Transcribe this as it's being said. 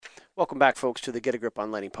Welcome back, folks, to the Get a Grip on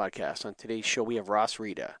Lighting podcast. On today's show, we have Ross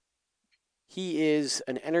Rita. He is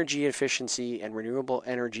an energy efficiency and renewable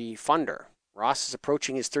energy funder. Ross is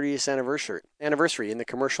approaching his 30th anniversary in the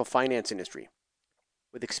commercial finance industry,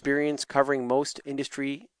 with experience covering most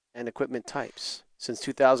industry and equipment types. Since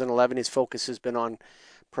 2011, his focus has been on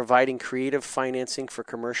providing creative financing for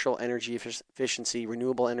commercial energy efficiency,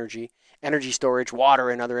 renewable energy, energy storage, water,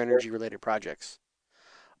 and other energy-related projects.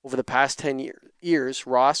 Over the past 10 years,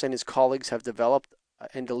 Ross and his colleagues have developed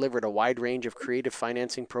and delivered a wide range of creative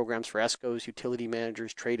financing programs for ESCOs, utility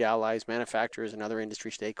managers, trade allies, manufacturers, and other industry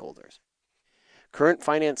stakeholders. Current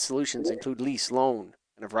finance solutions include lease, loan,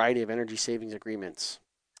 and a variety of energy savings agreements.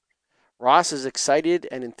 Ross is excited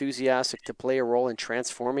and enthusiastic to play a role in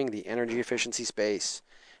transforming the energy efficiency space,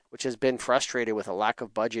 which has been frustrated with a lack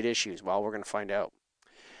of budget issues. Well, we're going to find out.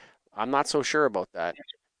 I'm not so sure about that.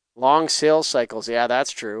 Long sales cycles, yeah,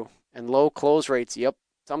 that's true. And low close rates, yep,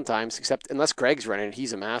 sometimes, except unless Greg's running it,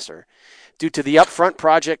 he's a master. Due to the upfront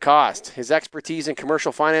project cost, his expertise in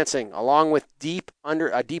commercial financing, along with a deep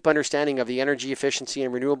understanding of the energy efficiency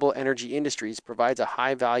and renewable energy industries, provides a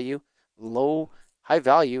low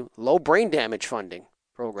brain damage funding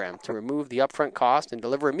program to remove the upfront cost and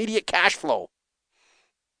deliver immediate cash flow.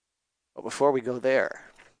 But before we go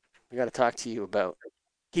there, we got to talk to you about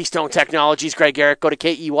Keystone Technologies. Greg Eric, go to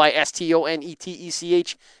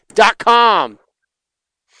KEYSTONETECH.com.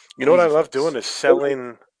 You know what I Easy, love folks. doing is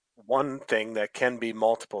selling one thing that can be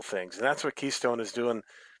multiple things. And that's what Keystone is doing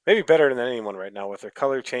maybe better than anyone right now with their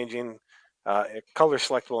color changing, color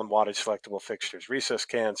selectable and wattage selectable fixtures, recess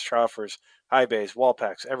cans, troughers, high bays, wall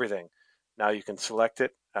packs, everything. Now you can select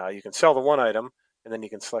it. You can sell the one item and then you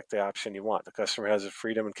can select the option you want. The customer has the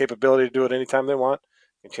freedom and capability to do it anytime they want.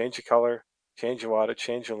 You can change the color, change the wattage,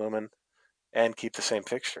 change the lumen, and keep the same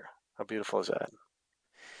fixture. How beautiful is that?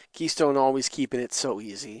 Keystone always keeping it so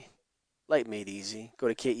easy. Light made easy. Go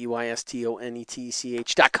to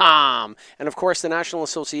KEYSTONETECH.com. And of course, the National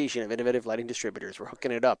Association of Innovative Lighting Distributors. We're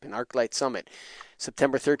hooking it up in ArcLight Summit,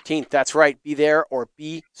 September 13th. That's right. Be there or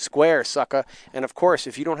be square, sucker. And of course,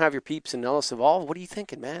 if you don't have your peeps in Nellis Evolve, what are you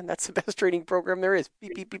thinking, man? That's the best training program there is.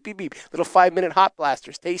 Beep, beep, beep, beep, beep. Little 5-minute hot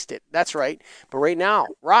blasters. Taste it. That's right. But right now,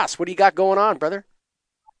 Ross, what do you got going on, brother?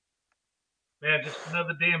 Man, just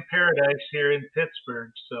another day in paradise here in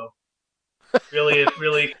Pittsburgh. So really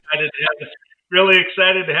excited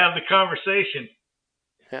to have the conversation.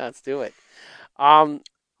 Yeah, let's do it. Um,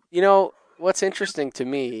 what's interesting to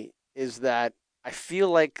me is that I feel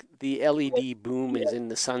like the LED boom is in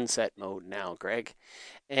the sunset mode now, Greg.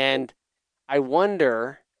 And I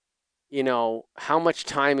wonder, how much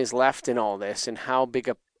time is left in all this and how big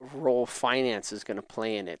a role finance is going to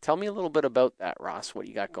play in it. Tell me a little bit about that, Ross, what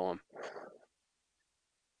you got going.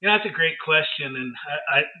 Yeah, that's a great question, and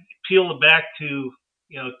I peel it back to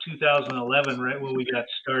 2011, right when we got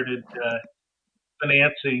started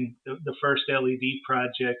financing the first LED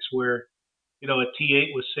projects, where a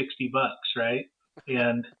T8 was $60, right?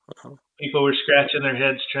 And people were scratching their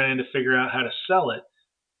heads trying to figure out how to sell it.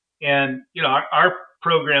 And our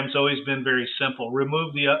program's always been very simple: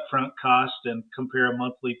 remove the upfront cost and compare a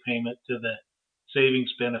monthly payment to the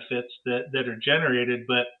savings benefits that are generated.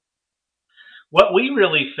 But what we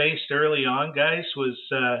really faced early on, guys, was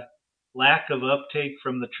lack of uptake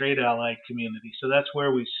from the trade ally community. So that's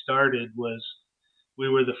where we started. Was we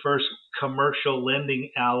were the first commercial lending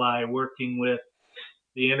ally working with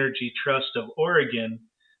the Energy Trust of Oregon,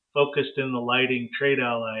 focused in the lighting trade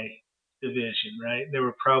ally division. Right, there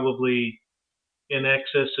were probably in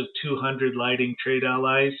excess of 200 lighting trade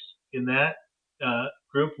allies in that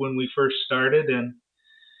group when we first started, and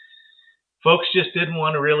folks just didn't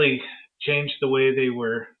want to really change the way they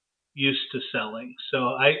were used to selling.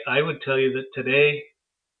 So I would tell you that today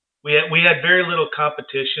we had very little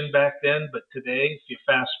competition back then, but today, if you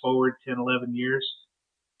fast forward 10, 11 years,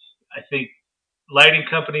 I think lighting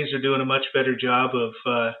companies are doing a much better job of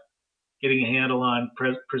getting a handle on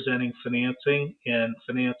presenting financing and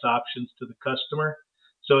finance options to the customer.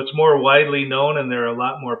 So it's more widely known, and there are a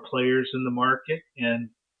lot more players in the market.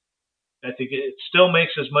 And I think it still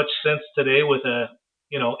makes as much sense today with a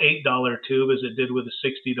 $8 tube as it did with a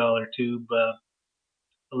 $60 tube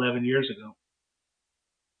 11 years ago.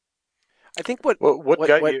 I think what Well, what what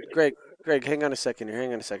got what you? Greg, hang on a second here,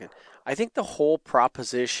 hang on a second. I think the whole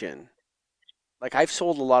proposition, like I've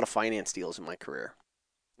sold a lot of finance deals in my career,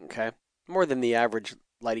 okay? More than the average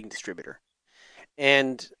lighting distributor.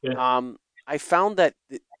 And Yeah. I found that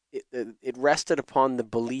it rested upon the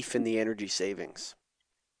belief in the energy savings.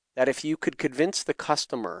 That if you could convince the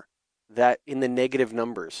customer that in the negative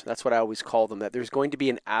numbers, that's what I always call them, that there's going to be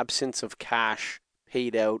an absence of cash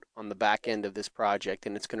paid out on the back end of this project,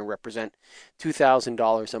 and it's going to represent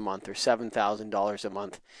 $2,000 a month or $7,000 a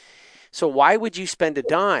month. So why would you spend a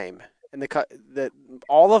dime? And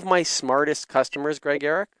all of my smartest customers, Greg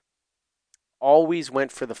Eric, always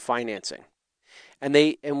went for the financing. And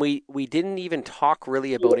we didn't even talk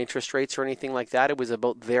really about interest rates or anything like that. It was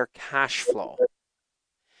about their cash flow.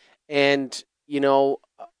 And,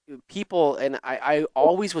 people, and I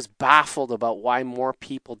always was baffled about why more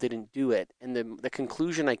people didn't do it. And the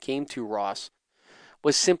conclusion I came to, Ross,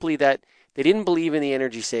 was simply that they didn't believe in the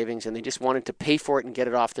energy savings and they just wanted to pay for it and get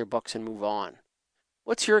it off their books and move on.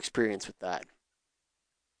 What's your experience with that?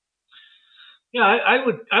 Yeah, I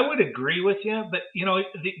would agree with you, but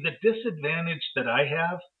the disadvantage that I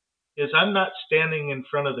have is I'm not standing in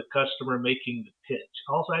front of the customer making the pitch.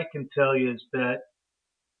 All I can tell you is that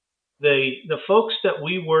the folks that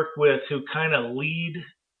we work with who kind of lead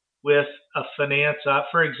with a finance op,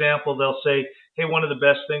 for example, they'll say, hey, one of the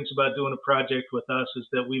best things about doing a project with us is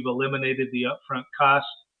that we've eliminated the upfront cost.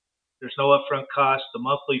 There's no upfront cost. The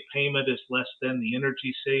monthly payment is less than the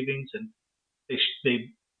energy savings, and they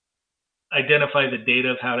identify the data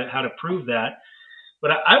of how to prove that.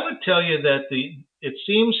 But I would tell you that it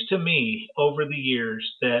seems to me over the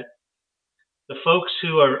years that the folks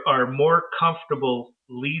who are more comfortable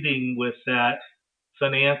leading with that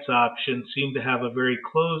finance option seem to have a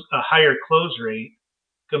higher close rate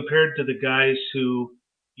compared to the guys who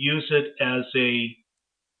use it as a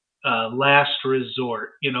last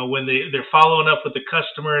resort. When they're following up with the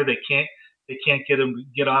customer, they can't get them to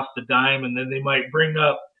get off the dime, and then they might bring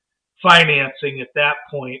up financing at that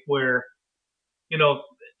point where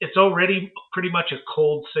it's already pretty much a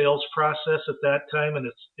cold sales process at that time,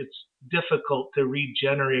 and it's difficult to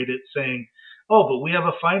regenerate it saying, oh, but we have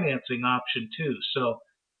a financing option too. So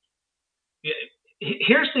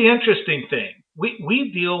here's the interesting thing.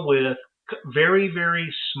 We deal with very,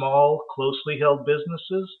 very small, closely held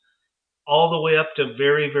businesses all the way up to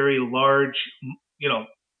very, very large,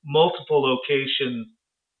 multiple location,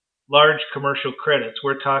 large commercial credits.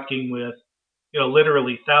 We're talking with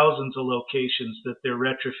literally thousands of locations that they're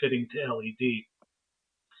retrofitting to LED.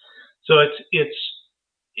 So it's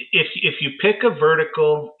if you pick a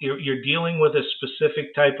vertical, you're dealing with a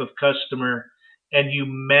specific type of customer, and you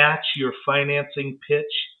match your financing pitch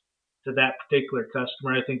to that particular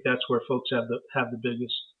customer. I think that's where folks have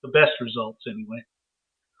the best results anyway.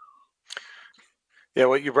 Yeah,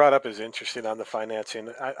 what you brought up is interesting on the financing.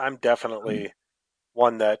 I'm definitely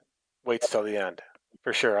one that waits till the end,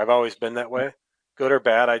 for sure. I've always been that way. Good or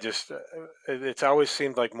bad, it's always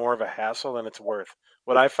seemed like more of a hassle than it's worth.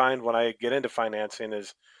 What I find when I get into financing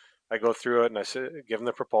is I go through it and give them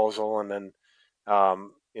the proposal, and then,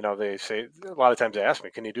 they say, a lot of times they ask me,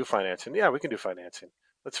 can you do financing? Yeah, we can do financing.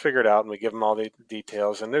 Let's figure it out. And we give them all the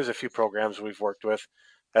details. And there's a few programs we've worked with.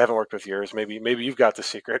 I haven't worked with yours. Maybe you've got the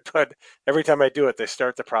secret, but every time I do it, they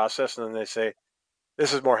start the process and then they say,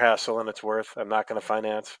 this is more hassle than it's worth. I'm not going to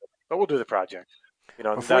finance, but we'll do the project.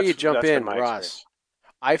 Before you jump in, Ross, experience.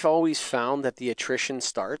 I've always found that the attrition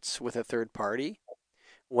starts with a third party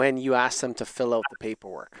when you ask them to fill out the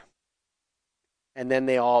paperwork. And then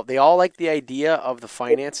they all like the idea of the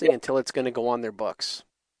financing until it's going to go on their books.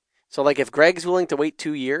 So like if Greg's willing to wait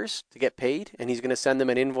 2 years to get paid and he's going to send them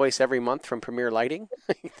an invoice every month from Premier Lighting,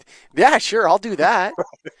 yeah, sure, I'll do that.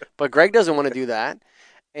 But Greg doesn't want to do that.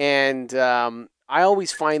 And I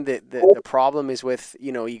always find that the problem is with,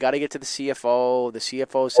 you got to get to the CFO. The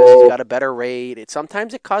CFO says he's got a better rate.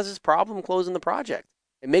 Sometimes it causes problem closing the project.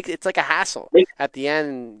 It's like a hassle at the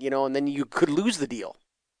end, and then you could lose the deal.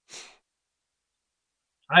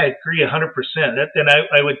 I agree 100%. And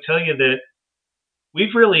I would tell you that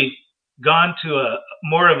we've really gone to a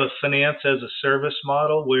more of a finance as a service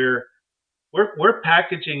model where we're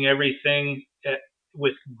packaging everything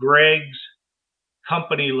with Greg's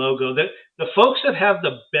company logo. The folks that have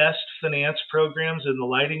the best finance programs in the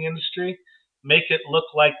lighting industry make it look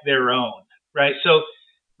like their own, right? So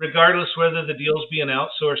regardless whether the deal's being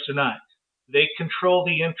outsourced or not, they control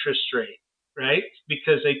the interest rate, right?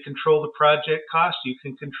 Because they control the project cost, you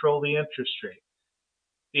can control the interest rate.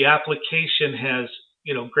 The application has,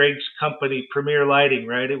 Greg's company, Premier Lighting,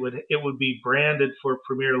 right? It would be branded for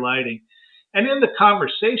Premier Lighting. And in the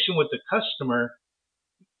conversation with the customer,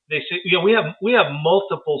 they say, we have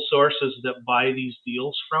multiple sources that buy these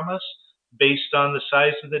deals from us based on the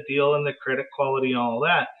size of the deal and the credit quality and all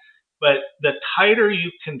that. But the tighter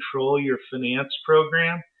you control your finance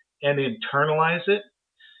program and internalize it,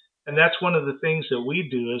 and that's one of the things that we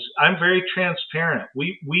do is I'm very transparent.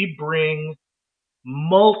 We bring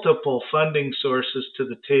multiple funding sources to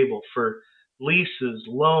the table for leases,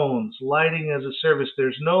 loans, lighting as a service.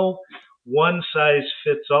 There's no one size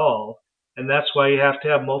fits all, and that's why you have to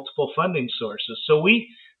have multiple funding sources. So we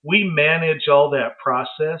manage all that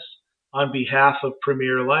process on behalf of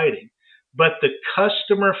Premier Lighting. But the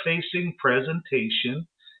customer facing presentation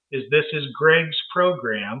is this is Greg's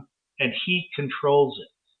program and he controls it.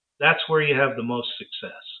 That's where you have the most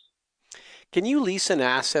success. Can you lease an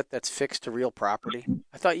asset that's fixed to real property?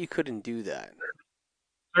 I thought you couldn't do that.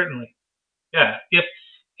 Certainly. Yeah. If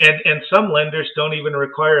and some lenders don't even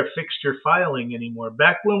require a fixture filing anymore.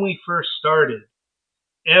 Back when we first started,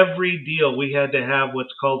 every deal we had to have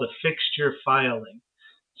what's called a fixture filing.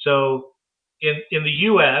 So in the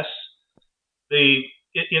US, the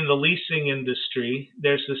in the leasing industry,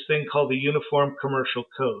 there's this thing called the Uniform Commercial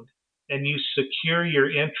Code, and you secure your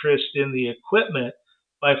interest in the equipment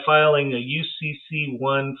by filing a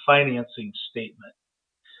UCC1 financing statement.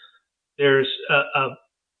 There's a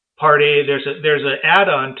Part A. There's an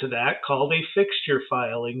add-on to that called a fixture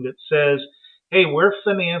filing that says, "Hey, we're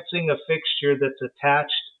financing a fixture that's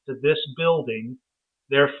attached to this building,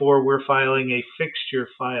 therefore we're filing a fixture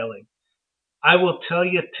filing." I will tell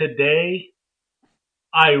you today,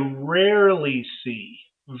 I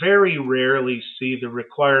very rarely see the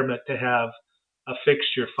requirement to have a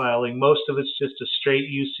fixture filing. Most of it's just a straight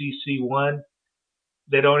UCC1.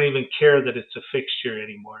 They don't even care that it's a fixture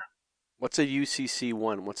anymore. What's a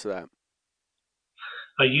UCC1? What's that?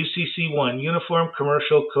 A UCC1, Uniform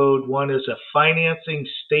Commercial Code 1, is a financing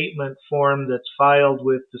statement form that's filed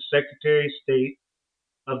with the Secretary of State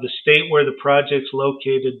of the state where the project's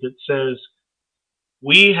located that says,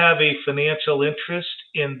 we have a financial interest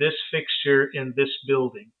in this fixture in this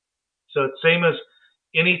building. So it's same as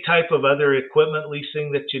any type of other equipment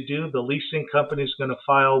leasing that you do. The leasing company is going to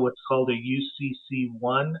file what's called a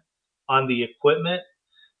UCC1 on the equipment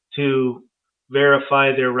to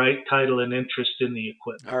verify their right, title, and interest in the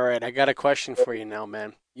equipment. All right, I got a question for you now,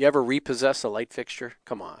 man. You ever repossess a light fixture?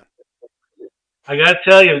 Come on. I got to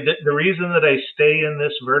tell you, the reason that I stay in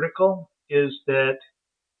this vertical is that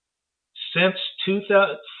since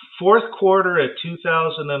fourth quarter of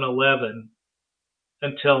 2011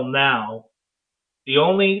 until now, the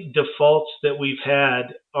only defaults that we've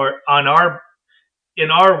had are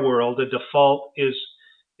in our world. A default is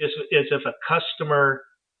if a customer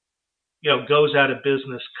goes out of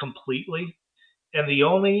business completely, and the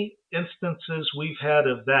only instances we've had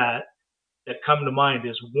of that come to mind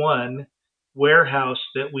is one warehouse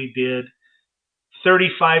that we did.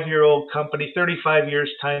 35-year-old company, 35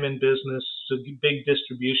 years time in business, a big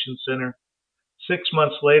distribution center. 6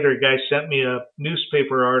 months later, a guy sent me a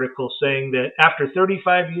newspaper article saying that after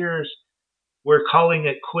 35 years, we're calling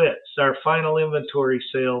it quits, our final inventory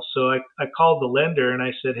sale. So I called the lender and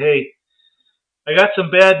I said, hey, I got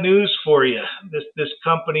some bad news for you. This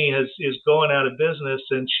company is going out of business.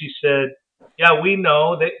 And she said, yeah, we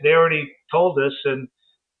know. They already told us, and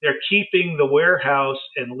they're keeping the warehouse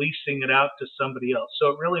and leasing it out to somebody else. So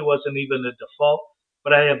it really wasn't even a default,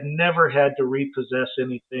 but I have never had to repossess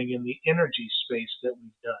anything in the energy space that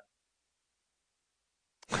we've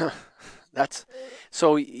done. That's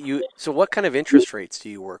so what kind of interest rates do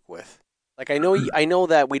you work with? Like I know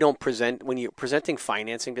that we don't present when you're presenting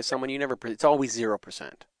financing to someone, it's always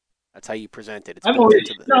 0%. That's how you present it. It's built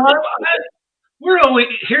into the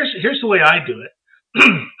Here's the way I do it.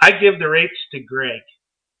 I give the rates to Greg,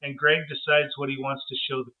 and Greg decides what he wants to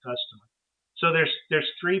show the customer. So there's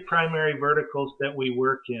three primary verticals that we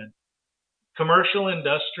work in. Commercial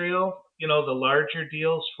industrial, the larger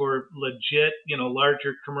deals for legit,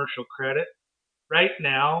 larger commercial credit. Right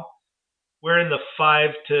now, we're in the 5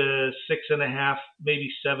 to 6.5, maybe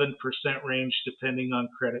 7% range, depending on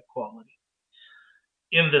credit quality.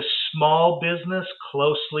 In the small business,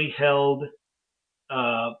 closely held,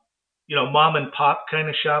 mom and pop kind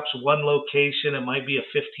of shops, one location, it might be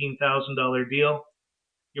a $15,000 deal.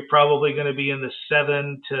 You're probably going to be in the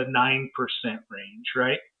 7 to 9% range,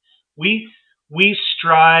 right? We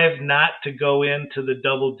strive not to go into the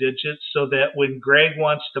double digits so that when Greg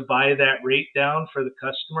wants to buy that rate down for the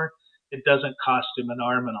customer, it doesn't cost him an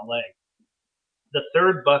arm and a leg. The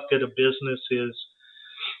third bucket of business is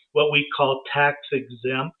what we call tax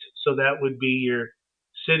exempt. So that would be your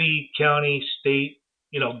city, county, state,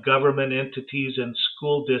 government entities and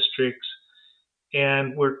school districts.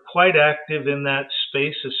 And we're quite active in that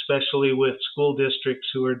space, especially with school districts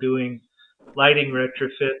who are doing lighting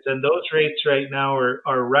retrofits. And those rates right now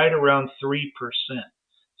are right around 3%.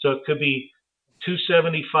 So it could be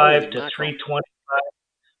 275 to 325,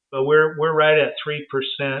 but we're right at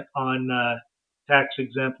 3% on tax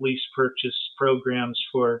exempt lease purchase programs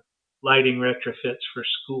for lighting retrofits for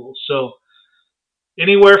schools. So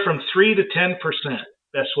anywhere from 3 to 10%.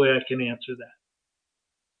 Best way I can answer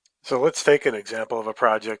that. So let's take an example of a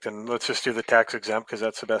project, and let's just do the tax exempt because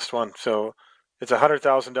that's the best one. So it's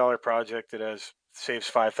 $100,000 project that saves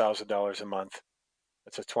 $5,000 a month.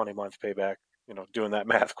 That's a 20-month payback. Doing that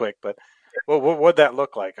math quick, but what would that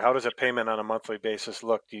look like? How does a payment on a monthly basis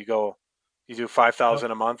look? You do 5,000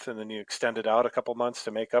 a month, and then you extend it out a couple months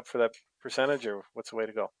to make up for that percentage, or what's the way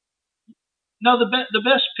to go? No, the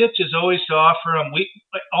best pitch is always to offer them. We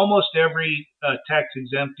almost every tax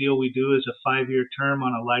exempt deal we do is a 5-year term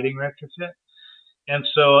on a lighting retrofit, and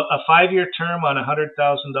so a 5-year term on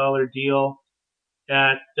 $100,000 deal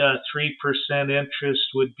at 3%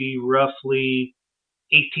 interest would be roughly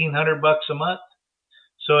 $1,800 a month.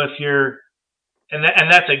 So if you're and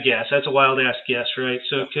that's a guess, that's a wild ass guess, right?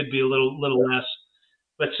 So Yeah. it could be a little less,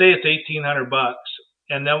 but say it's $1,800,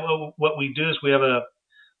 and then what we do is we have a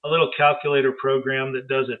little calculator program that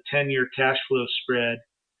does a 10-year cash flow spread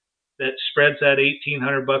that spreads that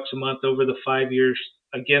 $1,800 a month over the 5 years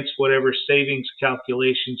against whatever savings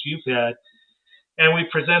calculations you've had. And we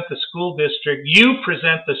present the school district, you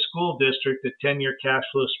present the school district a 10-year cash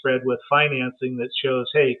flow spread with financing that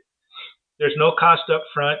shows, hey, there's no cost up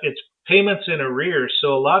front. It's payments in arrears.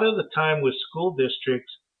 So a lot of the time with school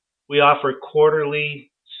districts, we offer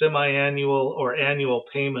quarterly, semi-annual, or annual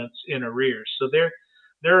payments in arrears. So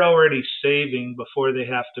they're already saving before they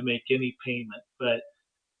have to make any payment. But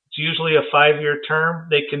it's usually a 5-year term.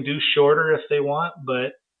 They can do shorter if they want,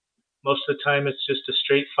 but most of the time it's just a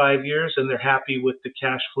straight 5 years, and they're happy with the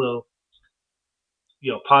cash flow,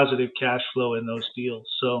 positive cash flow in those deals.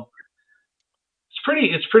 So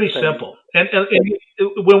it's pretty simple. And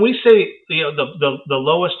when we say the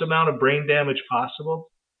lowest amount of brain damage possible,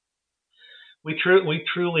 we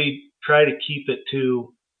truly try to keep it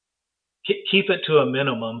to a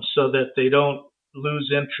minimum so that they don't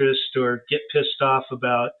lose interest or get pissed off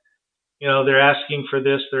about, they're asking for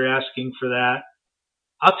this, they're asking for that.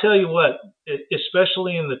 I'll tell you what,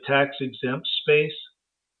 especially in the tax exempt space,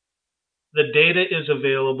 the data is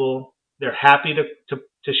available. They're happy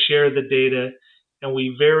to share the data, and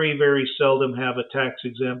we very, very seldom have a tax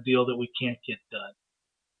exempt deal that we can't get done.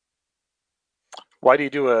 Why do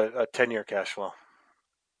you do a 10-year cash flow?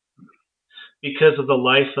 Because of the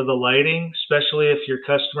life of the lighting, especially if your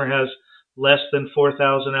customer has less than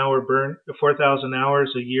 4,000 hours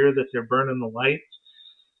a year that they're burning the lights.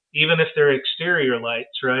 Even if they're exterior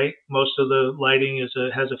lights, right? Most of the lighting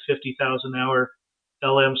has a 50,000 hour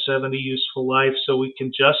LM70 useful life, so we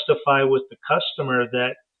can justify with the customer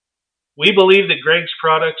that we believe that Greg's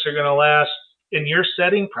products are going to last in your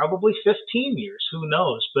setting probably 15 years. Who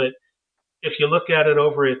knows? But if you look at it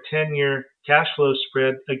over a 10-year cash flow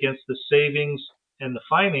spread against the savings and the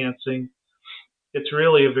financing, it's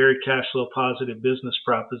really a very cash flow positive business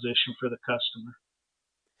proposition for the customer.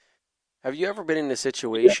 Have you ever been in a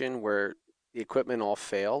situation where the equipment all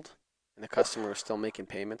failed and the customer was still making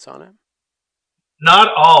payments on it?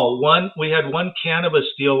 Not all. We had one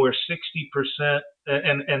cannabis deal where 60%,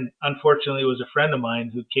 and unfortunately it was a friend of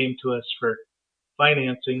mine who came to us for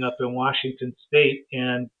financing up in Washington State,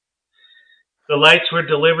 and the lights were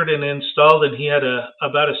delivered and installed, and he had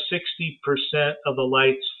about a 60% of the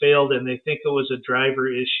lights failed, and they think it was a driver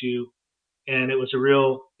issue, and it was a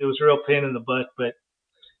real pain in the butt, but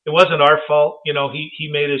it wasn't our fault. He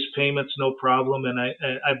made his payments no problem, and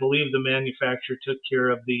I believe the manufacturer took care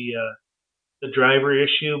of the driver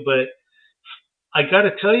issue. But I got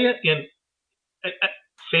to tell you,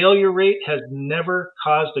 failure rate has never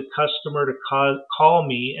caused a customer to call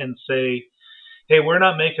me and say, hey, we're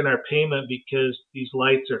not making our payment because these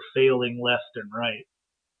lights are failing left and right.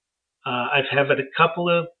 I've had a couple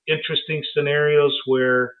of interesting scenarios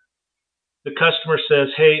where the customer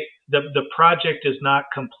says, hey, the project is not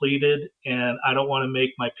completed and I don't want to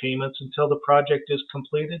make my payments until the project is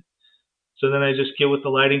completed. So then I just get with the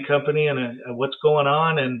lighting company and what's going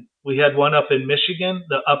on. And we had one up in Michigan,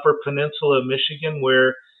 the Upper Peninsula of Michigan,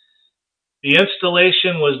 where the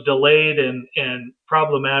installation was delayed and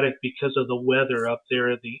problematic because of the weather up there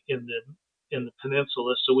in the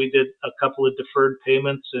peninsula. So we did a couple of deferred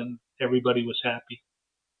payments and everybody was happy.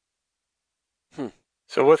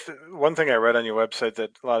 So with one thing I read on your website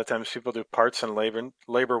that a lot of times people do parts and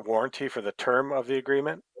labor warranty for the term of the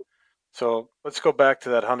agreement. So let's go back to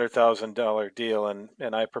that $100,000 deal, and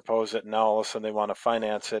I propose it, and now all of a sudden they want to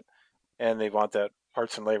finance it, and they want that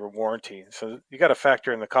parts and labor warranty. So you got to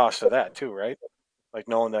factor in the cost of that too, right? Like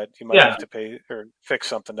knowing that you might have to pay or fix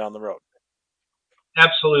something down the road.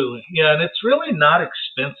 Absolutely. Yeah, and it's really not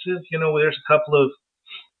expensive. There's a couple of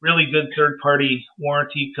really good third-party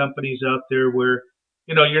warranty companies out there where,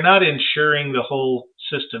 you're not insuring the whole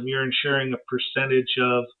system. You're insuring a percentage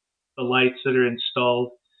of the lights that are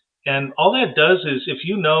installed. And all that does is if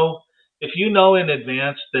you know in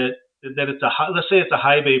advance that it's let's say it's a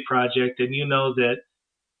high bay project, and you know that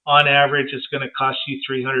on average it's going to cost you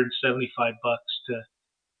 $375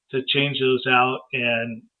 to change those out,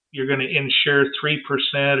 and you're going to insure 3%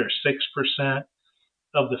 or 6%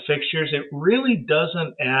 of the fixtures. It really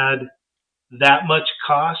doesn't add that much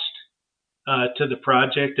cost to the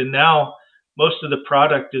project. And now most of the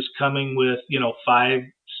product is coming with 5,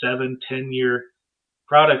 7, 10 year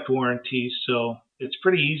product warranties. So it's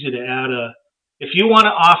pretty easy to add if you want to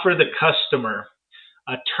offer the customer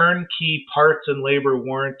a turnkey parts and labor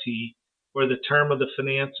warranty for the term of the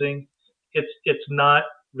financing, it's not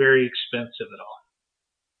very expensive at all.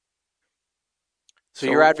 So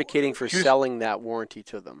you're advocating for selling that warranty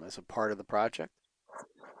to them as a part of the project?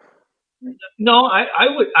 No,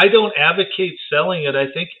 I don't advocate selling it. I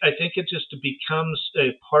think it just becomes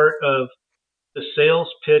a part of the sales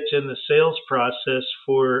pitch and the sales process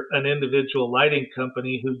for an individual lighting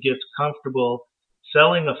company who gets comfortable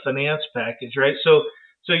selling a finance package, right? So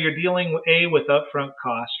you're dealing with upfront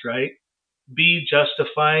cost, right? B,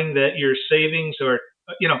 justifying that your savings are,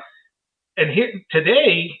 and here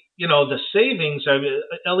today, the savings.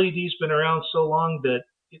 LED's been around so long that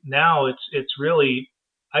now it's really,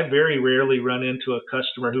 I very rarely run into a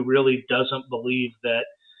customer who really doesn't believe that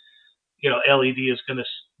LED is going to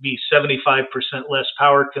be 75% less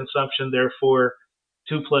power consumption, therefore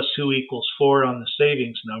 2 + 2 = 4 on the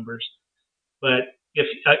savings numbers. But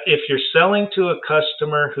if you're selling to a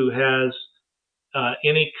customer who has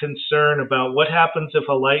any concern about what happens if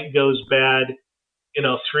a light goes bad,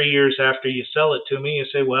 3 years after you sell it to me, you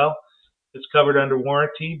say, well, it's covered under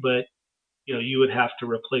warranty, but you would have to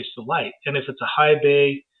replace the light. And if it's a high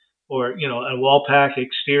bay or a wall pack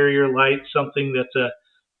exterior light, something that's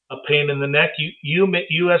a pain in the neck,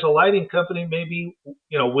 you as a lighting company may be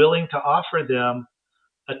willing to offer them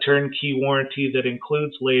a turnkey warranty that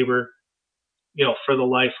includes labor, for the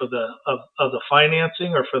life of the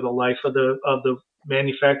financing or for the life of the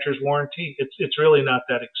manufacturer's warranty. It's really not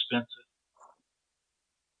that expensive.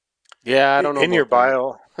 Yeah, I don't know. In your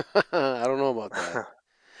bio, I don't know about that.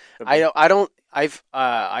 I don't.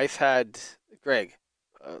 I've had Greg.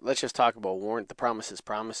 Let's just talk about the promises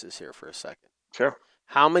here for a second. Sure.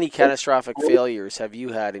 How many catastrophic failures have you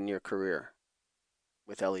had in your career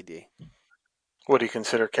with LED? What do you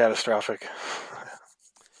consider catastrophic?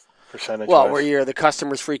 Percentage? Well, where the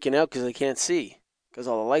customer's freaking out because they can't see because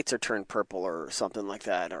all the lights are turned purple or something like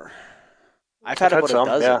that. Or I've had about a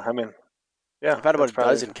dozen. Yeah, I've had about a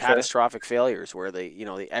dozen catastrophic failures where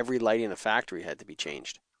every light in the factory had to be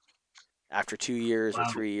changed after 2 years or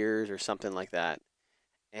 3 years or something like that.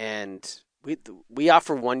 And we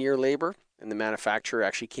offer 1 year labor, and the manufacturer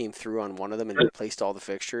actually came through on one of them and replaced all the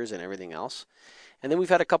fixtures and everything else. And then we've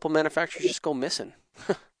had a couple manufacturers just go missing.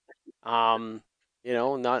 Not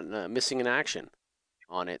missing in action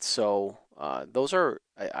on it. So those are,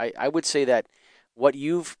 I would say that what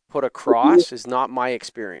you've put across is not my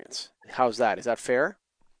experience. How's that? Is that fair?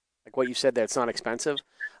 Like what you said, that it's not expensive.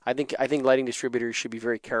 I think lighting distributors should be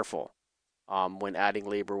very careful when adding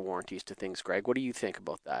labor warranties to things. Greg, what do you think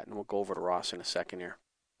about that? And we'll go over to Ross in a second here.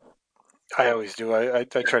 I always do. I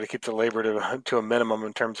try to keep the labor to a minimum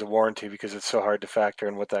in terms of warranty because it's so hard to factor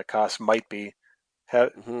in what that cost might be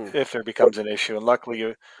if there becomes an issue. And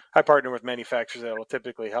luckily, I partner with manufacturers that will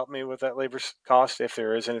typically help me with that labor cost if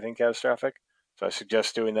there is anything catastrophic. So I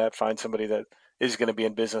suggest doing that. Find somebody that is going to be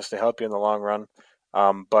in business to help you in the long run.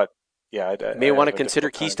 But yeah, you may want to consider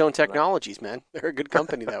Keystone Technologies, man. They're a good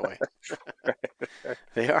company that way.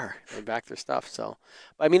 They are. They back their stuff. So,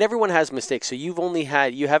 I mean, everyone has mistakes. So you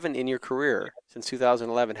haven't in your career since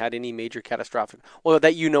 2011 had any major catastrophic, well,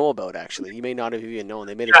 that you know about, actually. You may not have even known.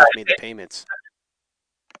 They may have just made the payments.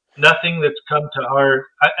 Nothing that's come to our,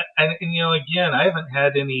 and again, I haven't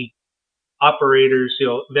had any operators,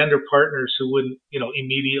 vendor partners who wouldn't,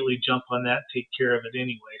 immediately jump on that and take care of it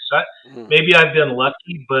anyway. So maybe I've been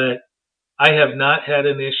lucky, but I have not had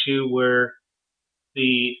an issue where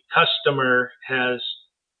the customer has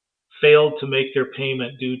failed to make their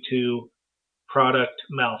payment due to product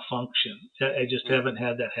malfunction. I just haven't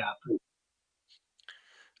had that happen.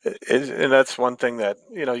 And that's one thing that,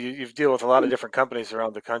 you deal with a lot of different companies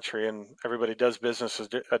around the country, and everybody does business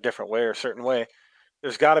a different way or a certain way.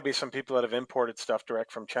 There's got to be some people that have imported stuff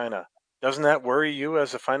direct from China. Doesn't that worry you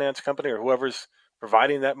as a finance company or whoever's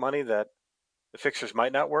providing that money that the fixtures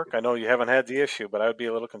might not work? I know you haven't had the issue, but I would be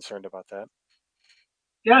a little concerned about that.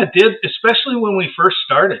 Yeah, it did, especially when we first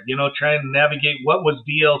started, trying to navigate what was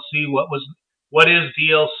DLC, what is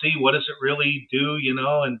DLC, what does it really do,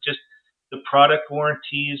 and just the product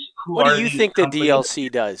warranties. What do you think the DLC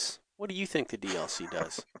does? What do you think the DLC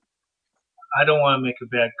does? I don't want to make a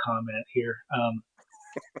bad comment here.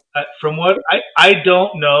 From what I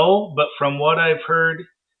don't know, but from what I've heard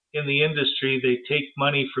in the industry, they take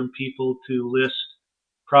money from people to list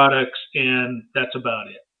products, and that's about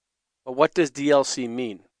it. But what does DLC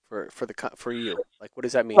mean for you? Like, what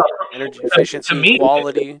does that mean? Well, Energy to efficiency, me,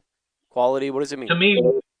 quality. What does it mean? to me,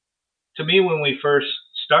 to me, when we first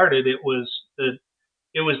started, it was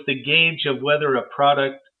the gauge of whether a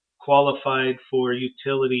product qualified for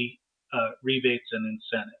utility rebates and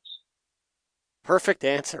incentives. Perfect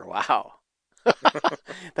answer. Wow.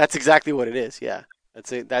 That's exactly what it is. Yeah.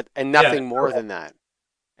 That's it. That and Yeah, nothing more than that.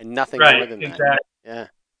 And nothing more right, than that. exactly. Yeah.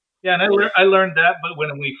 Yeah, and I learned that, but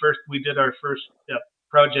when we did our first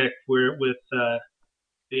project where with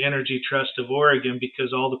the Energy Trust of Oregon,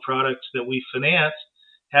 because all the products that we financed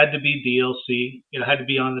had to be DLC, had to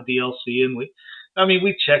be on the DLC, and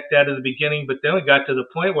we checked that at the beginning, but then we got to the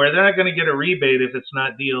point where they're not going to get a rebate if it's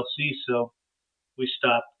not DLC, so we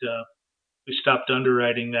stopped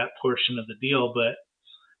underwriting that portion of the deal. But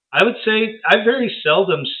I would say I very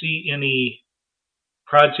seldom see any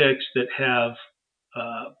projects that have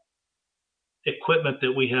uh, equipment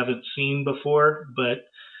that we haven't seen before, but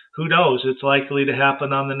who knows? It's likely to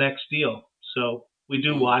happen on the next deal. So we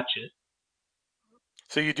do Mm. watch it.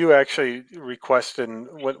 So you do actually request and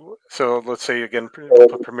what? So let's say again, we'll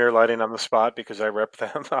put Premier Lighting on the spot because I rep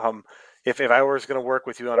them. If I was going to work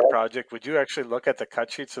with you on a project, would you actually look at the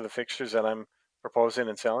cut sheets of the fixtures that I'm proposing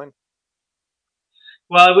and selling?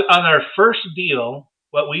 Well, on our first deal,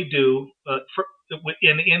 what we do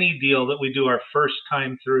in any deal that we do our first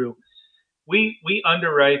time through, we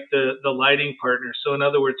underwrite the lighting partner. So in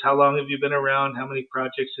other words, how long have you been around? How many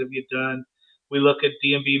projects have you done? We look at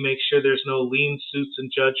DMV, make sure there's no lien suits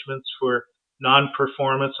and judgments for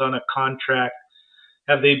non-performance on a contract.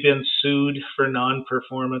 Have they been sued for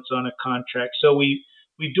non-performance on a contract? So we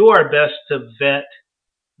do our best to vet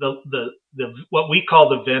the what we call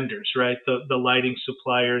the vendors, right? The lighting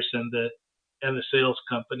suppliers and the sales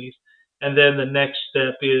companies. And then the next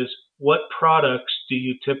step is what products do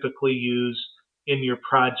you typically use in your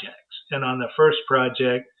projects? And on the first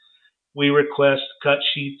project, we request cut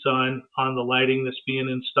sheets on the lighting that's being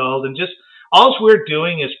installed, and just all we're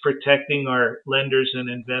doing is protecting our lenders and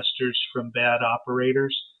investors from bad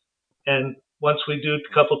operators. And once we do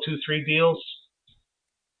a couple, two, three deals,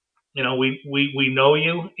 we know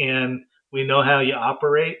you and we know how you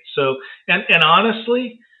operate. So, and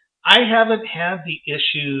honestly, I haven't had the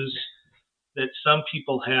issues that some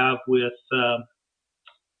people have with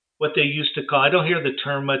what they used to call, I don't hear the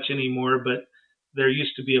term much anymore, but there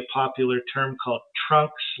used to be a popular term called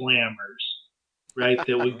trunk slammers, right?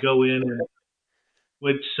 That would go in and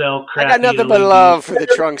would sell I got crappy nothing but LEDs. love for the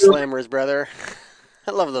trunk slammers, brother.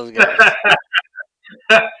 I love those guys.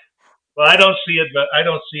 Well, I don't see it, but I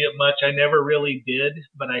don't see it much. I never really did,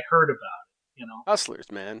 but I heard about it.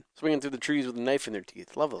 Hustlers, man. Swinging through the trees with a knife in their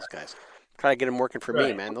teeth. Love those guys. Try to get them working for me,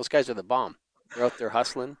 Right. man. Those guys are the bomb. They're out there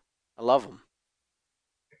hustling. I love them.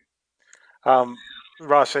 Um,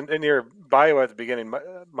 Ross, in your bio at the beginning,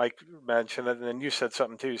 Mike mentioned it, and then you said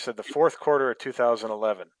something too. You said the fourth quarter of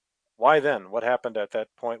 2011. Why then? What happened at that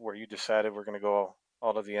point where you decided we're going to go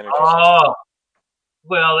all of the energy side? Oh,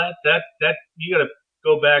 well, that you got to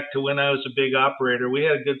go back to when I was a big operator. We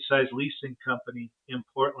had a good sized leasing company in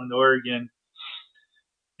Portland, Oregon,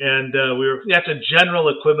 and that's a general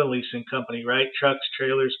equipment leasing company, right? Trucks,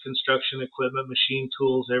 trailers, construction equipment, machine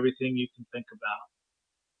tools, everything you can think about.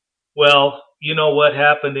 Well, you know what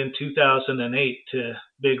happened in 2008 to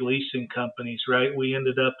big leasing companies, right? We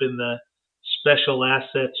ended up in the special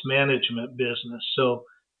assets management business. So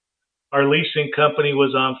our leasing company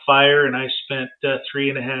was on fire, and I spent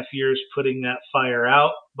 3.5 years putting that fire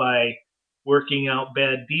out by working out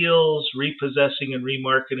bad deals, repossessing and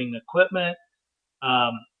remarketing equipment,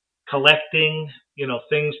 um, collecting,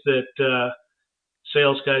 things that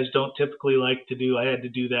sales guys don't typically like to do. I had to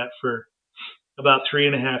do that for about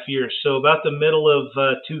 3.5 years. So about the middle of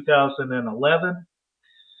 2011,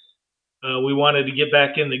 we wanted to get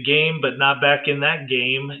back in the game, but not back in that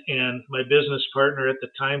game. And my business partner at the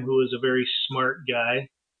time, who was a very smart guy,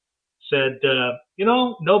 said,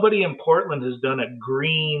 nobody in Portland has done a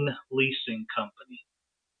green leasing company.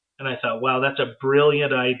 And I thought, wow, that's a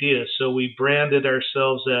brilliant idea. So we branded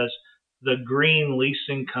ourselves as the Green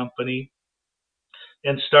Leasing Company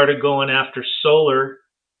and started going after solar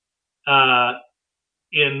uh,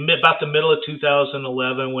 in about the middle of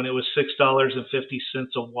 2011 when it was $6.50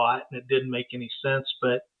 a watt, and it didn't make any sense.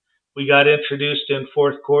 But we got introduced in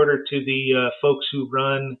fourth quarter to the folks who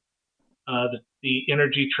run the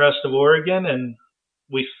Energy Trust of Oregon, and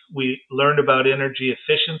we learned about energy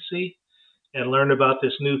efficiency. and learned about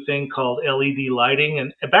this new thing called LED lighting.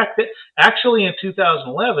 And actually in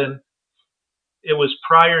 2011, it was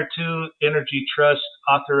prior to Energy Trust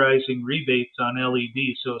authorizing rebates on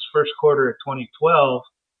LED. So it was first quarter of 2012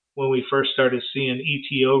 when we first started seeing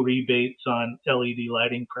ETO rebates on LED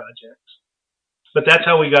lighting projects. But that's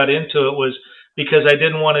how we got into it, was because I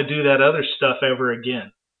didn't want to do that other stuff ever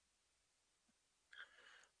again.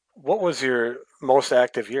 What was your most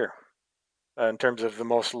active year in terms of the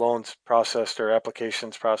most loans processed or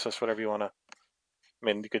applications processed, whatever you want to? I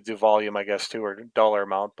mean, you could do volume, I guess, too, or dollar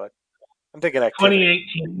amount, but I'm thinking activity.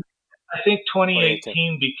 2018, I think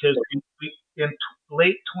 2018, because in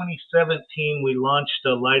late 2017, we launched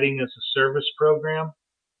a lighting as a service program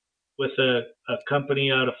with a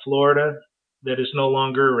company out of Florida that is no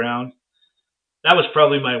longer around. That was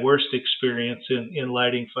probably my worst experience in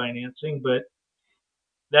lighting financing. But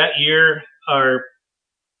that year,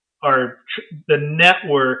 the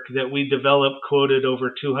network that we developed quoted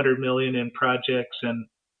over 200 million in projects, and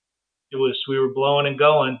we were blowing and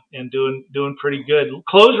going and doing pretty good.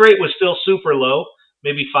 Close rate was still super low,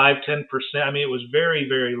 maybe 5-10%. I mean, it was very,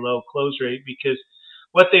 very low close rate, because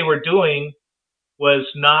what they were doing was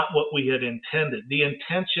not what we had intended. The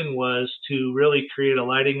intention was to really create a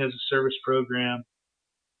lighting as a service program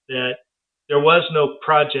that there was no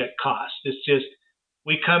project cost. It's just,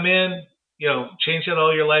 we come in, change out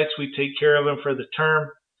all your lights, we take care of them for the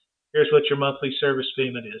term. Here's what your monthly service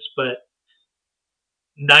payment is. But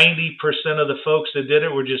 90% of the folks that did it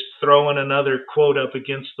were just throwing another quote up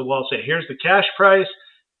against the wall, say, here's the cash price,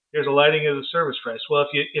 here's a lighting as a service price. Well,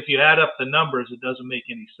 if you add up the numbers, it doesn't make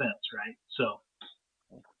any sense, right? So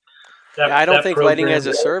I don't think lighting as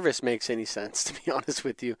a service makes any sense, to be honest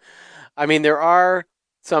with you. I mean, there are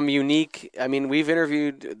some unique. I mean, we've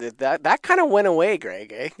interviewed that kind of went away,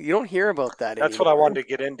 Greg. Eh? You don't hear about that That's anymore. what I wanted to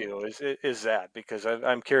get into is that, because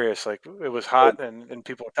I'm curious. Like, it was hot and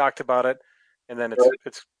people talked about it, and then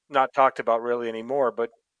it's not talked about really anymore. But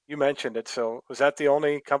you mentioned it, so was that the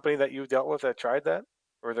only company that you dealt with that tried that,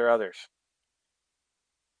 or were there others?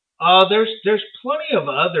 There's plenty of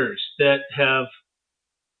others that have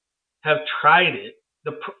tried it.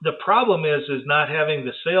 The problem is not having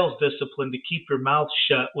the sales discipline to keep your mouth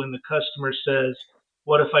shut when the customer says,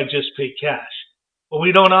 what if I just pay cash? Well,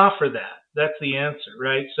 we don't offer that. That's the answer,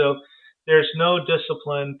 right? So there's no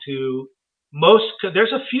discipline to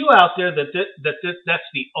there's a few out there that's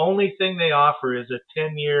the only thing they offer is a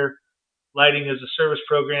 10-year lighting as a service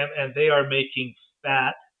program, and they are making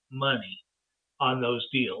fat money on those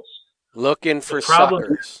deals. Looking for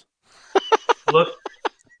suckers.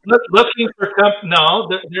 Looking for no,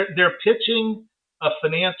 they're pitching a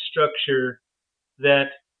finance structure that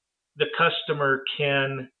the customer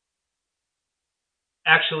can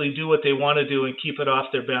actually do what they want to do and keep it off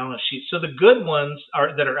their balance sheet. So the good ones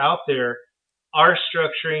that are out there are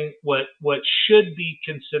structuring what should be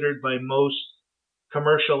considered by most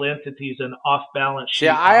commercial entities an off balance sheet.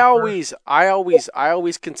 Yeah, I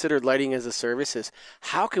always considered lighting as a service as,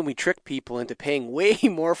 how can we trick people into paying way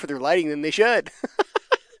more for their lighting than they should?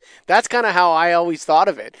 That's kind of how I always thought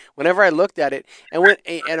of it. Whenever I looked at it, and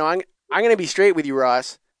I'm going to be straight with you,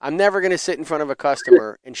 Ross. I'm never going to sit in front of a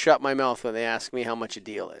customer and shut my mouth when they ask me how much a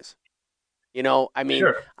deal is. I mean,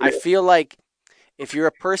 Sure. I feel like if you're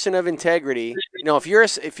a person of integrity,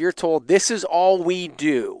 if you're told this is all we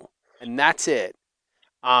do and that's it,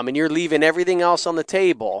 and you're leaving everything else on the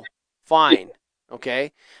table, fine,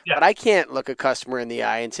 okay. Yeah. But I can't look a customer in the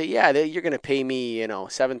eye and say, yeah, you're going to pay me,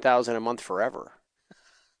 $7,000 a month forever.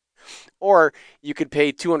 Or you could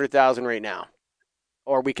pay $200,000 right now,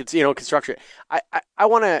 or we could, construction.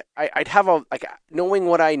 I'd have knowing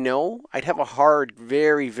what I know, I'd have a hard,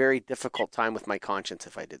 very, very difficult time with my conscience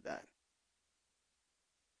if I did that.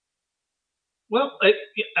 Well,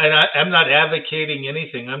 I'm not advocating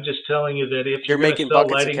anything. I'm just telling you that if you're making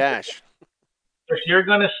buckets of cash, if you're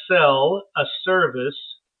going to sell a service,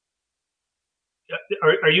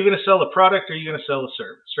 are you going to sell a product or are you going to sell a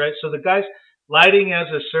service, right? So the guys. Lighting as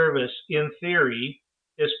a service, in theory,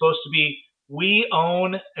 is supposed to be, we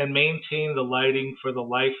own and maintain the lighting for the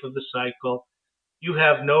life of the cycle. You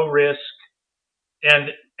have no risk.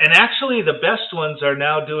 And actually the best ones are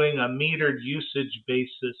now doing a metered usage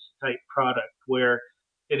basis type product where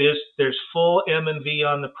there's full M&V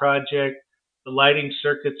on the project. The lighting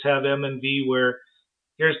circuits have M&V where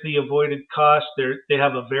here's the avoided cost. They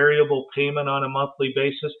have a variable payment on a monthly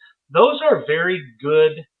basis. Those are very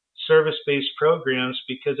good service-based programs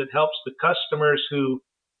because it helps the customers who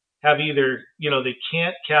have either, they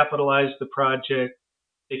can't capitalize the project,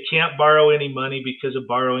 they can't borrow any money because of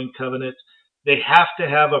borrowing covenants. they have to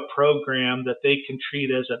have a program that they can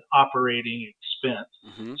treat as an operating expense.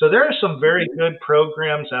 Mm-hmm. So there are some very good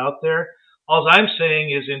programs out there. All I'm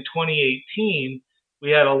saying is in 2018,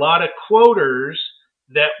 we had a lot of quoters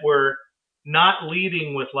that were not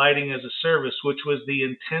leading with lighting as a service, which was the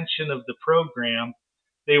intention of the program.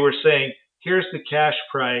 They were saying, here's the cash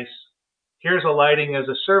price, here's a lighting as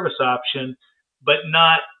a service option, but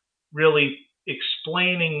not really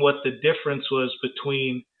explaining what the difference was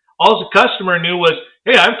between. All the customer knew was,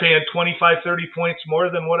 hey, I'm paying 25, 30 points more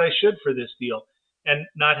than what I should for this deal, and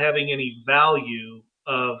not having any value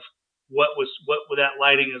of what that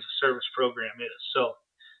lighting as a service program is. So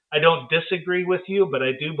I don't disagree with you, but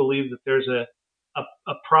I do believe that there's a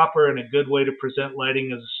proper and a good way to present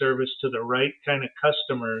lighting as a service to the right kind of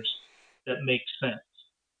customers that makes sense.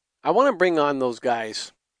 I want to bring on those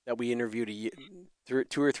guys that we interviewed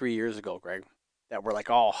 2 or 3 years ago, Greg, that were like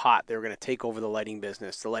all hot. They were going to take over the lighting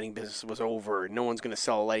business. The lighting business was over. No one's going to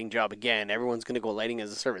sell a lighting job again. Everyone's going to go lighting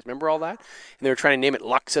as a service. Remember all that? And they were trying to name it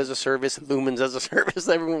Lux as a service, Lumens as a service.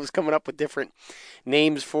 Everyone was coming up with different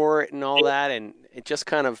names for it and all that, and it just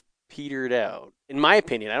kind of petered out. In my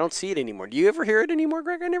opinion, I don't see it anymore. Do you ever hear it anymore,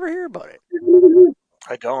 Greg? I never hear about it.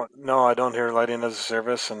 I don't. No, I don't hear lighting as a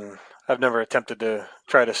service, and I've never attempted to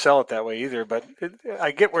try to sell it that way either. But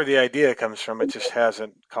I get where the idea comes from. It just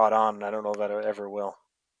hasn't caught on. I don't know that it ever will.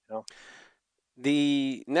 You know?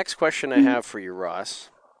 The next question I have for you, Ross,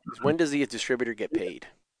 is when does the distributor get paid?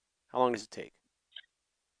 How long does it take?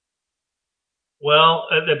 Well,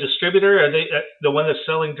 the distributor, are they the one that's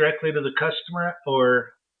selling directly to the customer, or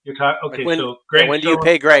you're talking? Okay, like so Greg, when do you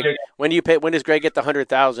pay Greg? When do you pay? When does Greg get the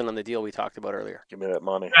 100,000 on the deal we talked about earlier? Give me that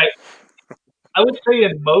money. I would say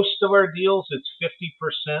in most of our deals, it's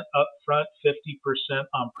 50% upfront, 50%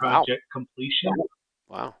 on project completion.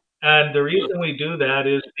 Wow. And the reason we do that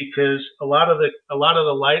is because a lot of the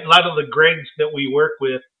Gregs that we work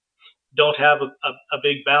with don't have a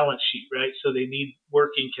big balance sheet, right? So they need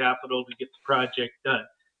working capital to get the project done.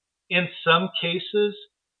 In some cases,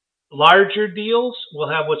 larger deals will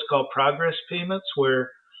have what's called progress payments,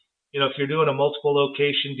 where if you're doing a multiple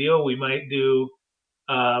location deal, we might do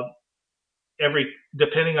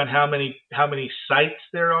depending on how many sites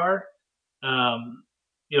there are,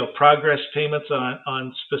 progress payments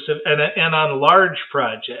on specific and on large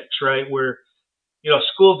projects, right? Where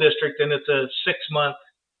school district and it's a 6-month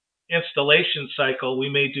installation cycle, we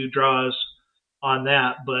may do draws on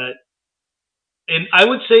that. But I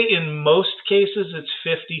would say in most cases it's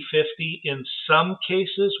 50-50. In some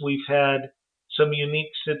cases we've had some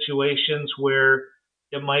unique situations where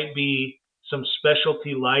it might be some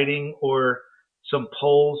specialty lighting or some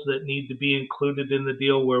poles that need to be included in the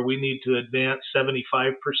deal where we need to advance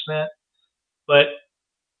 75%. But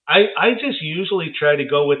I just usually try to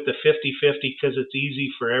go with the 50-50 because it's easy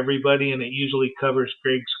for everybody and it usually covers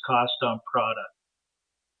Greg's cost on product.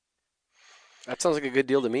 That sounds like a good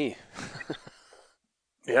deal to me.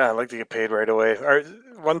 Yeah, I'd like to get paid right away.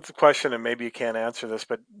 One question, and maybe you can't answer this,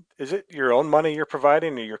 but is it your own money you're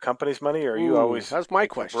providing or your company's money, or are you always that's my like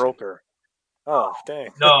question. the broker? Oh, dang.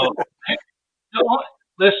 No,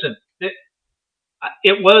 listen,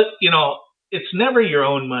 it was, it's never your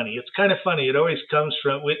own money. It's kind of funny. It always comes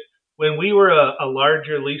from when we were a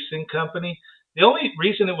larger leasing company. The only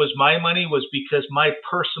reason it was my money was because my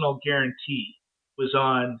personal guarantee was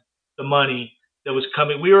on the money that was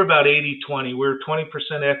coming. We were about 80-20. We were 20%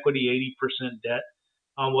 equity, 80% debt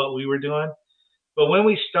on what we were doing. But when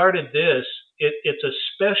we started this, it's a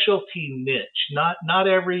specialty niche. Not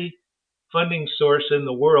every funding source in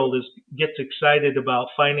the world gets excited about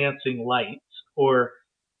financing lights or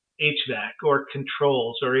HVAC or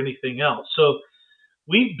controls or anything else. So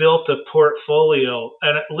we built a portfolio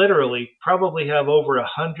and literally probably have over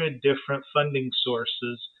 100 different funding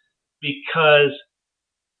sources, because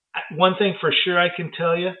one thing for sure I can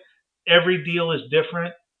tell you, every deal is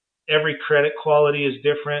different, every credit quality is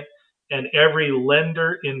different, and every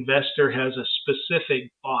lender investor has a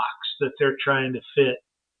specific box that they're trying to fit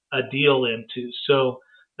a deal into. So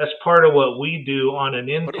that's part of what we do on an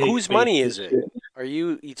intake. But whose money is it? Are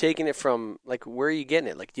you taking it from, like, where are you getting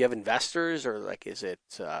it? Like, do you have investors, or like, is it?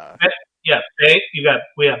 Yeah,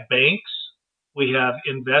 we have banks, we have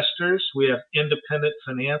investors, we have independent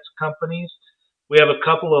finance companies. We have a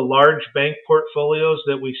couple of large bank portfolios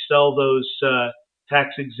that we sell those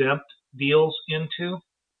tax exempt deals into.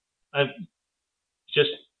 Just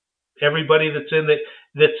everybody that's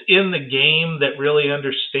in the game that really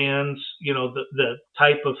understands, the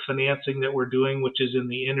type of financing that we're doing, which is in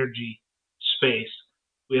the energy space.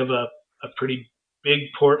 We have a pretty big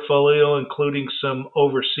portfolio, including some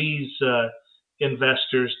overseas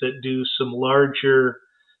investors that do some larger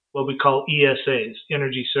what we call ESAs,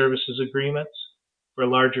 Energy Services Agreements, for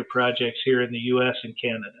larger projects here in the U.S. and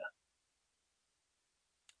Canada.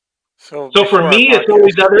 So So for before our me, it's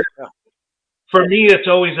always podcast, other. yeah. For me, it's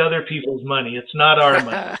always other people's money. It's not our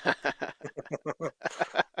money.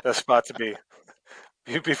 The spot to be.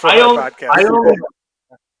 Before I our only, podcast I only, today.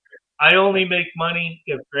 I only make money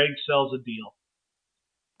if Greg sells a deal.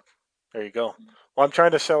 There you go. Well, I'm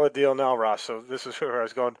trying to sell a deal now, Ross. So this is where I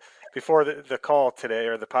was going. Before the call today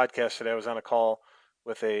or the podcast today, I was on a call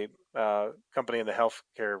with a company in the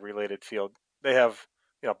healthcare related field. They have,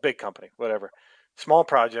 big company, whatever, small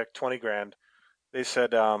project, 20 grand. They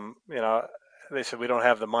said, they said we don't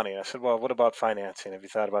have the money. I said, well, what about financing? Have you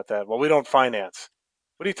thought about that? Well, we don't finance.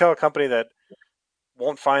 What do you tell a company that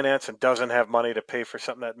won't finance and doesn't have money to pay for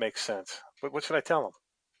something that makes sense? What should I tell them?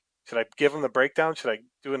 Should I give them the breakdown? Should I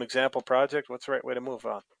do an example project? What's the right way to move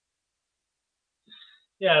on?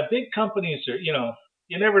 Yeah, big companies are,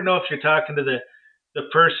 you never know if you're talking to the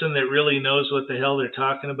person that really knows what the hell they're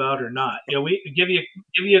talking about or not. We give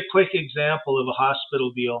you a quick example of a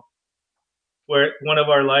hospital deal where one of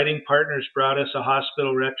our lighting partners brought us a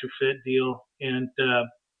hospital retrofit deal, and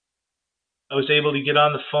I was able to get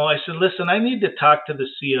on the phone. I said, "Listen, I need to talk to the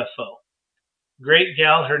CFO." Great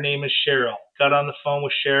gal, her name is Cheryl. Got on the phone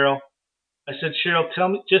with Cheryl. I said, "Cheryl,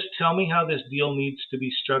 tell me how this deal needs to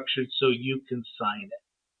be structured so you can sign it."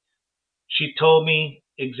 She told me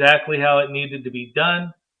exactly how it needed to be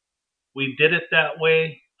done. We did it that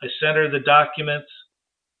way. I sent her the documents.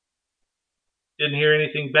 Didn't hear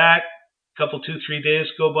anything back. A couple, 2, 3 days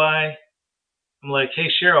go by. I'm like, "Hey,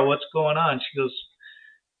 Cheryl, what's going on?" She goes,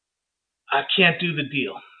 "I can't do the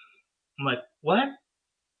deal." I'm like, "What?"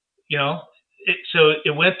 So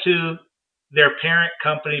it went to their parent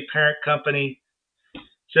company. Parent company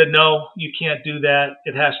said, "No, you can't do that.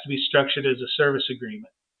 It has to be structured as a service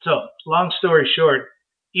agreement." So, long story short,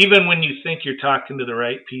 even when you think you're talking to the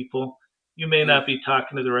right people, you may not be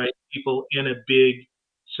talking to the right people in a big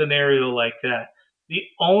scenario like that. The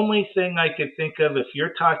only thing I could think of, if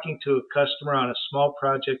you're talking to a customer on a small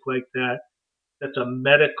project like that, that's a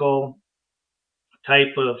medical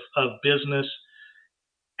type of business,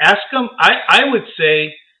 ask them. I would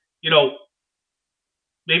say,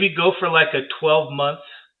 maybe go for like a 12-month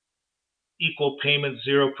equal payment,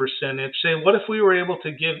 0% interest. Say, what if we were able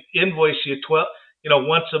to invoice you 12,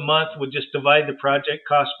 once a month, would just divide the project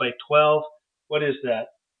cost by 12. What is that?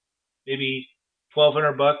 Maybe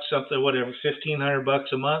 $1,200, something, whatever,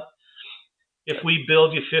 $1,500 a month. If we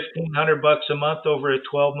build you $1,500 a month over a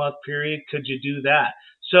 12-month period, could you do that?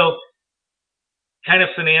 So kind of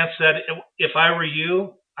finance that. If I were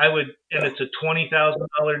you, I would, and it's a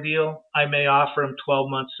 $20,000 deal, I may offer them 12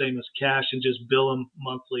 months, same as cash, and just bill them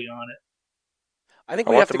monthly on it. I think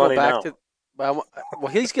I we want have the to go money back now. to.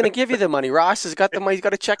 Well, he's going to give you the money. Ross has got the money. He's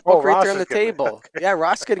got a checkbook right Ross there on is the giving it. table. Yeah,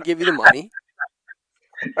 Ross is going to give you the money.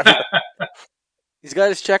 He's got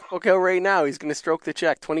his checkbook out right now. He's going to stroke the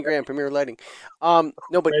check. 20 grand, Premier Lighting. No,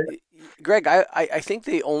 but Greg, I think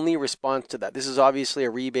the only response to that. This is obviously a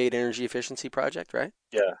rebate energy efficiency project, right?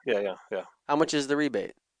 Yeah. How much is the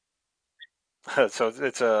rebate? So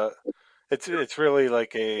it's really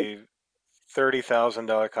like a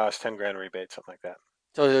 $30,000 cost, 10 grand rebate, something like that.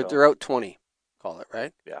 So they're out 20, call it,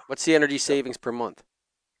 right? Yeah. What's the energy savings per month?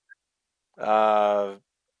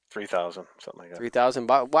 3,000, something like that. 3,000.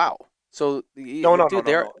 Wow. So No, dude,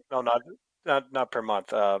 not per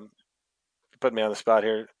month. You put me on the spot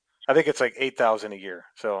here. I think it's like 8,000 a year.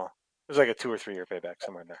 So it's like a 2 or 3 year payback,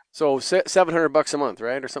 somewhere in there. So $700 a month,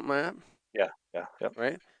 right, or something like that. Yeah.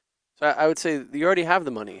 Right. So I would say you already have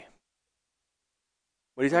the money.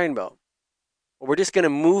 What are you talking about? Well, we're just going to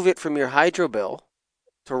move it from your hydro bill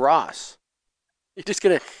to Ross.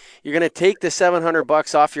 You're gonna take the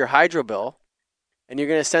 $700 off your hydro bill, and you're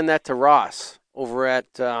gonna send that to Ross over at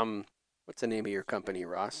what's the name of your company,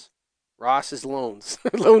 Ross? Ross's Loans,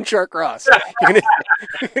 Loan Shark Ross.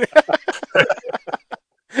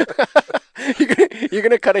 You're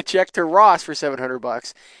gonna cut a check to Ross for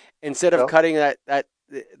 $700 instead of cutting that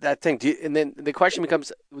thing. And then the question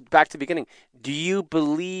becomes, back to the beginning: do you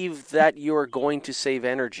believe that you're going to save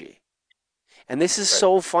energy? And this is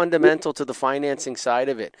so fundamental to the financing side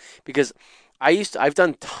of it, because I've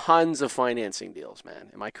done tons of financing deals, man,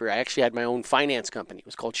 in my career. I actually had my own finance company. It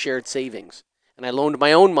was called Shared Savings, and I loaned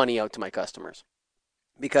my own money out to my customers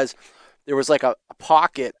because there was like a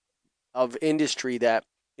pocket of industry that,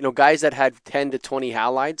 guys that had 10 to 20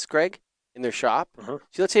 halides, Greg, in their shop. Mm-hmm.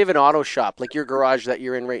 So let's say you have an auto shop like your garage that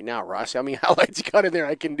you're in right now, Ross. How many halides you got in there?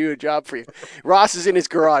 I can do a job for you. Ross is in his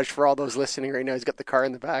garage for all those listening right now. He's got the car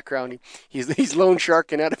in the background. He's loan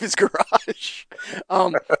sharking out of his garage.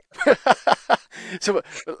 So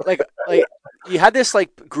like you had this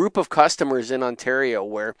like group of customers in Ontario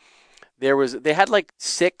where they had like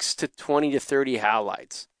 6 to 20 to 30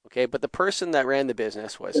 halides. Okay, but the person that ran the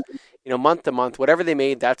business was, month to month, whatever they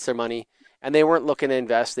made, that's their money, and they weren't looking to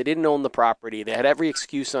invest. They didn't own the property. They had every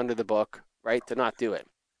excuse under the book, right, to not do it.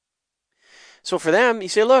 So for them, you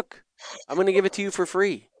say, look, I'm going to give it to you for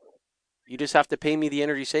free. You just have to pay me the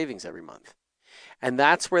energy savings every month. And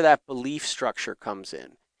that's where that belief structure comes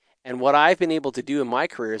in. And what I've been able to do in my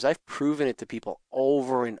career is I've proven it to people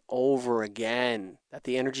over and over again that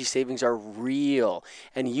the energy savings are real.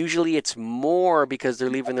 And usually it's more because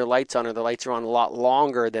they're leaving their lights on, or the lights are on a lot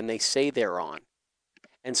longer than they say they're on.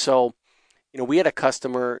 And so, we had a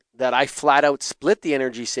customer that I flat out split the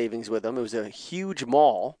energy savings with them. It was a huge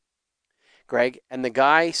mall, Greg. And the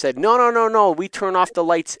guy said, no. We turn off the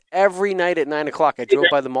lights every night at 9 o'clock. I drove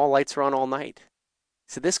by the mall, lights are on all night.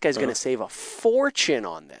 So this guy's going to save a fortune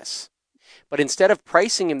on this. But instead of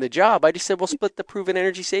pricing him the job, I just said, we'll split the proven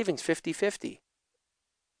energy savings 50-50.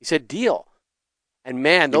 He said, deal. And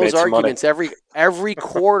man, those arguments, every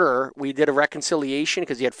quarter, we did a reconciliation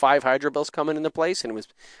because he had 5 hydro bills coming into place and it was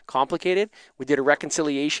complicated. We did a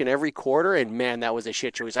reconciliation every quarter, and man, that was a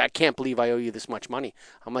shit show. He said, I can't believe I owe you this much money.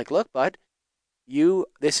 I'm like, look, bud, your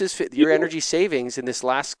energy savings in this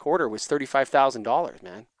last quarter was $35,000,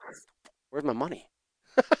 man. Where's my money?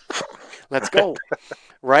 Let's go.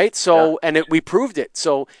 Right? So, yeah. And we proved it.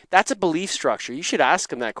 So that's a belief structure. You should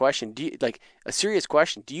ask him that question. A serious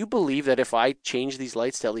question. Do you believe that if I change these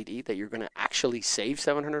lights to LED that you're going to actually save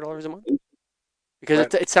 $700 a month?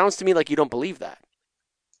 Because it sounds to me like you don't believe that.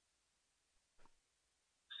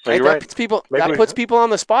 Right? That puts people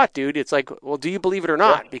on the spot, dude. It's like, well, do you believe it or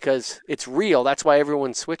not? Yeah. Because it's real. That's why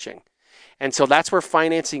everyone's switching. And so that's where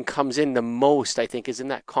financing comes in the most, I think, is in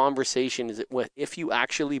that conversation. If you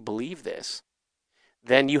actually believe this,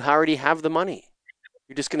 then you already have the money.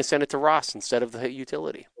 You're just going to send it to Ross instead of the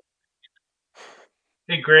utility.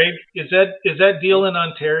 Hey, Greg, is that deal in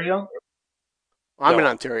Ontario? I'm in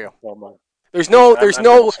Ontario. There's no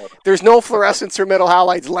fluorescents or metal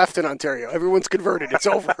halides left in Ontario. Everyone's converted. It's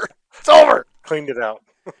over. It's over. Cleaned it out.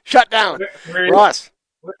 Shut down. Ross.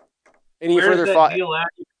 Any further thought?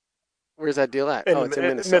 Where's that deal at? It's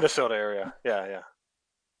in Minnesota area. Yeah.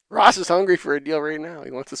 Ross is hungry for a deal right now.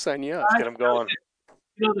 He wants to sign you up. Let's get him going.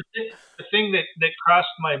 The thing that crossed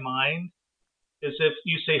my mind is if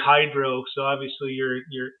you say hydro, so obviously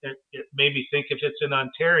it made me think if it's in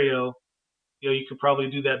Ontario, you could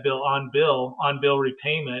probably do that on bill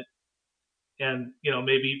repayment, and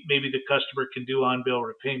maybe the customer can do on bill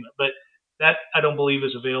repayment. But that I don't believe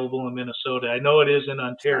is available in Minnesota. I know it is in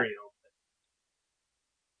Ontario.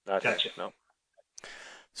 Gotcha. No.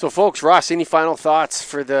 So, folks, Ross, any final thoughts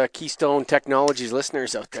for the Keystone Technologies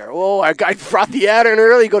listeners out there? Oh, I brought the ad in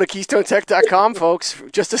early. Go to KeystoneTech.com, folks,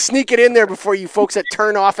 just to sneak it in there before you folks that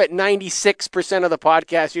turn off at 96% of the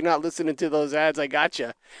podcast. You're not listening to those ads. I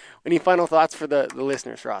gotcha. Any final thoughts for the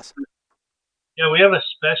listeners, Ross? Yeah, we have a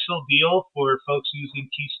special deal for folks using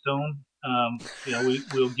Keystone.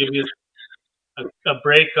 We'll give you a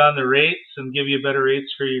break on the rates and give you better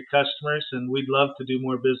rates for your customers. And we'd love to do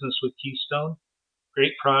more business with Keystone.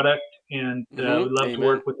 Great product, and we'd love to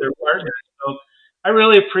work with their partners. So I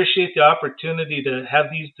really appreciate the opportunity to have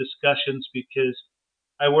these discussions because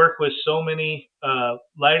I work with so many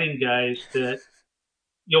lighting guys that,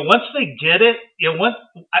 once they get it,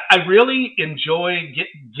 I really enjoy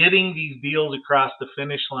getting these deals across the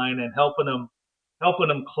finish line and helping them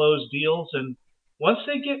close deals. And once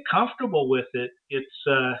they get comfortable with it, it's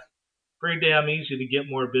pretty damn easy to get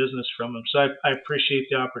more business from them. So I appreciate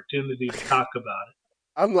the opportunity to talk about it.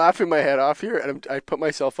 I'm laughing my head off here, and I put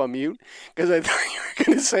myself on mute because I thought you were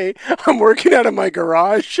going to say, I'm working out of my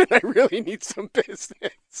garage, and I really need some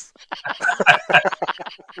business.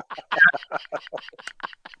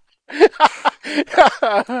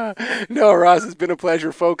 No, Ross, it's been a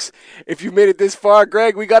pleasure, folks. If you've made it this far,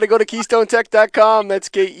 Greg, we got to go to KeystoneTech.com. That's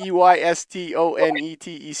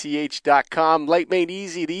KeystoneTech.com. Light made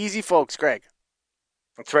easy, the easy folks, Greg.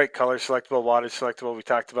 That's right. Color selectable, wattage selectable. We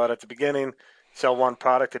talked about at the beginning. Sell one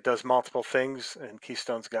product that does multiple things, and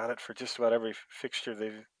Keystone's got it for just about every fixture they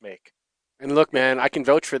make. And look, man, I can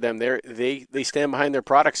vouch for them. They stand behind their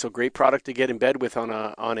products. So great product to get in bed with on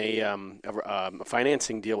a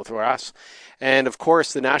financing deal with us. And of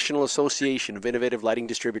course, the National Association of Innovative Lighting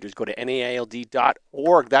Distributors. Go to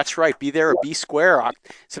NAILD.org. That's right. Be there or be square.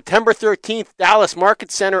 September 13th, Dallas Market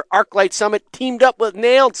Center, ArcLight Summit, teamed up with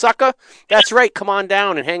Nailed, sucker. That's right. Come on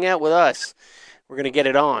down and hang out with us. We're going to get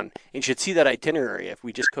it on. And you should see that itinerary if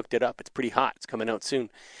we just cooked it up. It's pretty hot. It's coming out soon.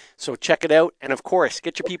 So check it out. And, of course,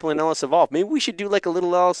 get your people in LS Evolve. Maybe we should do like a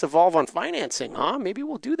little LS Evolve on financing, huh? Maybe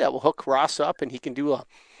we'll do that. We'll hook Ross up, and he can do a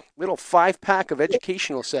little 5-pack of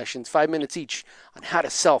educational sessions, 5 minutes each, on how to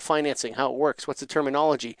sell financing, how it works, what's the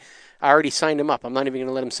terminology. I already signed him up. I'm not even going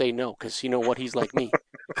to let him say no because you know what? He's like me.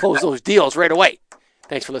 Close those deals right away.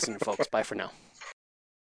 Thanks for listening, folks. Bye for now.